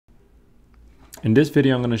In this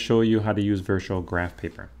video, I'm going to show you how to use virtual graph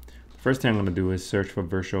paper. The first thing I'm going to do is search for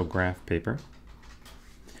virtual graph paper.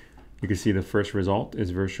 You can see the first result is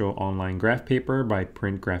virtual online graph paper by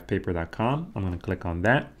printgraphpaper.com. I'm going to click on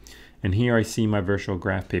that. And here I see my virtual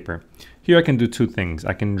graph paper. Here I can do two things.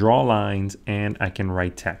 I can draw lines and I can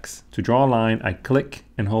write text. To draw a line, I click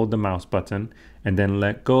and hold the mouse button and then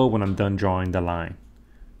let go when I'm done drawing the line.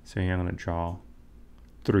 So here I'm going to draw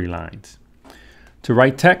 3 lines. To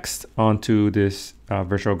write text onto this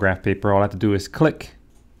virtual graph paper, all I have to do is click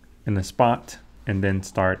in the spot and then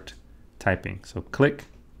start typing. So click,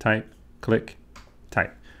 type, click,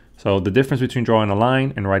 type. So the difference between drawing a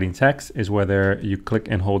line and writing text is whether you click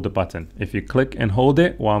and hold the button. If you click and hold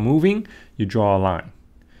it while moving, you draw a line.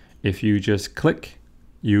 If you just click,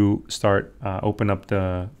 you start open up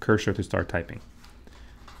the cursor to start typing.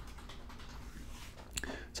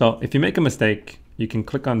 So if you make a mistake, you can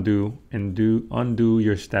click undo and undo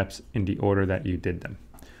your steps in the order that you did them.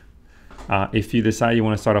 If you decide you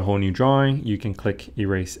want to start a whole new drawing, you can click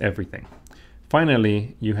erase everything.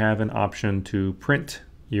 Finally, you have an option to print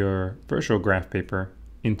your virtual graph paper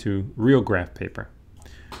into real graph paper.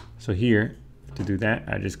 So here, to do that,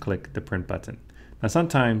 I just click the print button. Now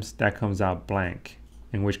sometimes that comes out blank,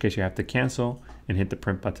 in which case you have to cancel and hit the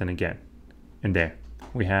print button again. And there,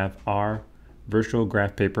 we have our virtual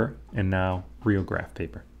graph paper and now real graph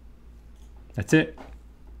paper. That's it.